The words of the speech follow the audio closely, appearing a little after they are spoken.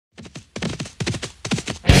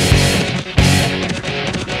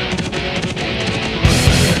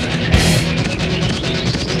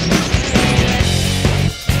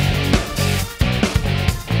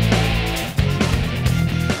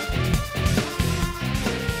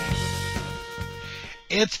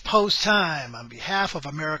It's post time. On behalf of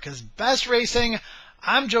America's Best Racing,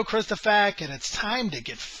 I'm Joe Kristufek, and it's time to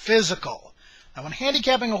get physical. Now, when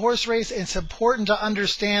handicapping a horse race, it's important to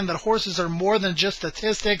understand that horses are more than just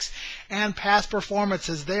statistics and past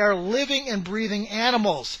performances. They are living and breathing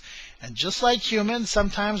animals. And just like humans,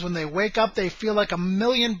 sometimes when they wake up, they feel like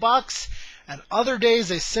 $1,000,000, and other days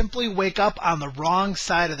they simply wake up on the wrong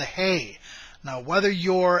side of the hay. Now, whether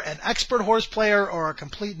you're an expert horse player or a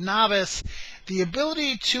complete novice, the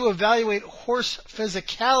ability to evaluate horse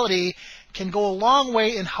physicality can go a long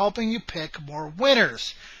way in helping you pick more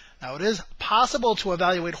winners. Now, it is possible to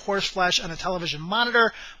evaluate horse flesh on a television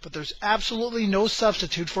monitor, but there's absolutely no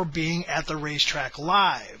substitute for being at the racetrack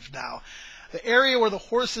live. Now, the area where the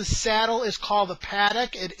horse's saddle is called the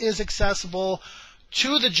paddock. It is accessible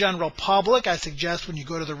to the general public. I suggest when you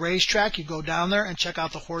go to the racetrack, you go down there and check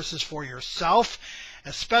out the horses for yourself.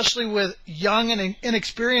 Especially with young and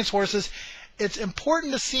inexperienced horses, it's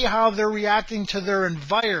important to see how they're reacting to their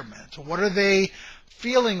environment. What are they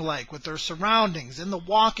feeling like with their surroundings in the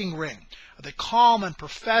walking ring? Are they calm and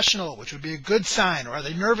professional, which would be a good sign? Or are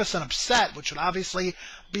they nervous and upset, which would obviously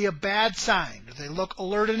be a bad sign? Do they look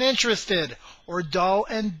alert and interested, or dull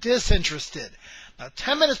and disinterested? Now,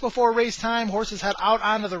 10 minutes before race time, horses head out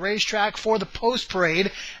onto the racetrack for the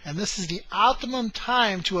post-parade, and this is the optimum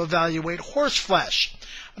time to evaluate horse flesh.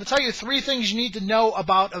 I'm going to tell you 3 things you need to know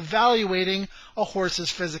about evaluating a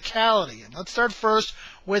horse's physicality. And let's start first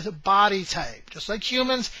with body type. Just like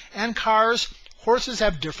humans and cars, horses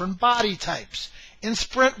have different body types. In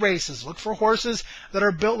sprint races, look for horses that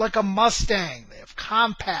are built like a Mustang. They have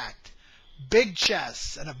compact, big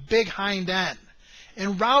chests, and a big hind end.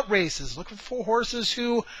 In route races, look for horses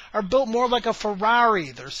who are built more like a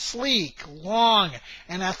Ferrari. They're sleek, long,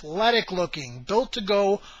 and athletic looking, built to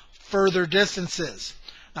go further distances.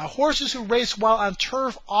 Now, horses who race well on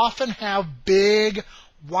turf often have big,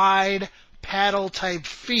 wide, paddle-type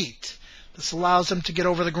feet. This allows them to get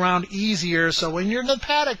over the ground easier, so when you're in the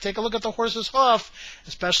paddock, take a look at the horse's hoof,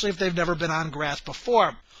 especially if they've never been on grass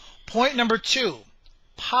before. Point number 2.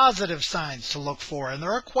 Positive signs to look for, and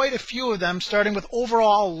there are quite a few of them, starting with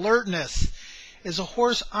overall alertness. Is a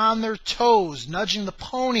horse on their toes, nudging the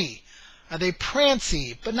pony? Are they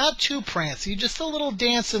prancy, but not too prancy? Just a little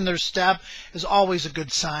dance in their step is always a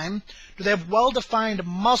good sign. Do they have well-defined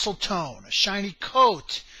muscle tone, a shiny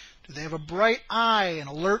coat? Do they have a bright eye and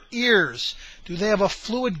alert ears? Do they have a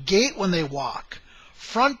fluid gait when they walk?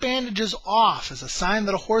 Front bandages off is a sign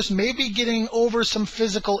that a horse may be getting over some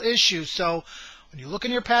physical issues, so when you look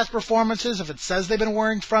in your past performances, if it says they've been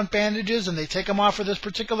wearing front bandages and they take them off for this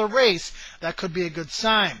particular race, that could be a good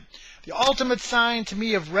sign. The ultimate sign to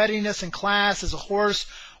me of readiness and class is a horse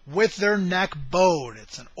with their neck bowed.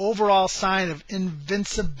 It's an overall sign of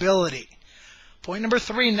invincibility. Point number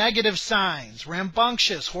 3, negative signs.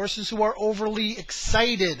 Rambunctious, horses who are overly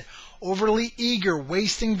excited, overly eager,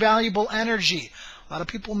 wasting valuable energy. A lot of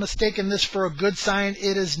people mistaken this for a good sign.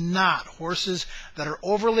 It is not. Horses that are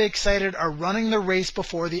overly excited are running the race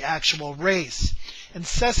before the actual race.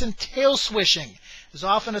 Incessant tail swishing is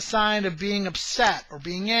often a sign of being upset or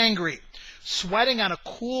being angry. Sweating on a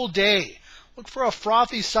cool day. Look for a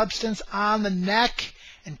frothy substance on the neck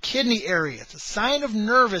and kidney area. It's a sign of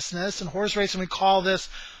nervousness. In horse racing, we call this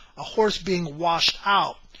a horse being washed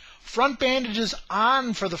out. Front bandages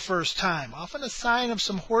on for the first time, often a sign of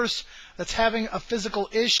some horse that's having a physical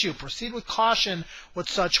issue. Proceed with caution with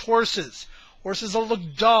such horses. Horses that look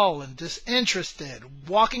dull and disinterested,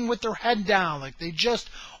 walking with their head down like they just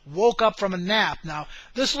woke up from a nap. Now,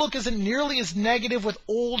 this look isn't nearly as negative with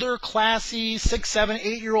older, classy 6, 7,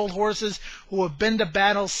 8-year-old horses who have been to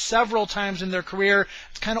battle several times in their career.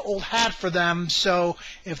 It's kind of old hat for them, so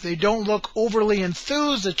if they don't look overly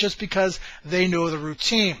enthused, it's just because they know the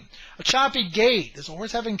routine. A choppy gait. Is a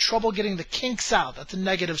horse having trouble getting the kinks out? That's a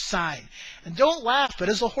negative sign. And don't laugh, but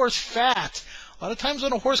is the horse fat? A lot of times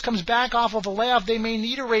when a horse comes back off of a layoff, they may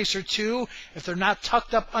need a race or two. If they're not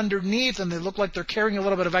tucked up underneath and they look like they're carrying a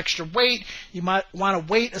little bit of extra weight, you might want to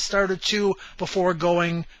wait a start or two before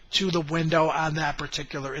going to the window on that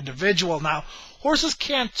particular individual. Now, horses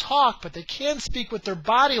can't talk, but they can speak with their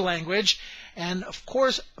body language. And, of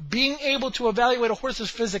course, being able to evaluate a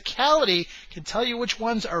horse's physicality can tell you which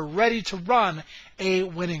ones are ready to run a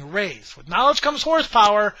winning race. With knowledge comes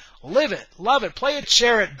horsepower. Live it, love it, play it,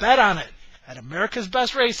 share it, bet on it at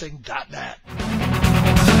americasbestracing.net.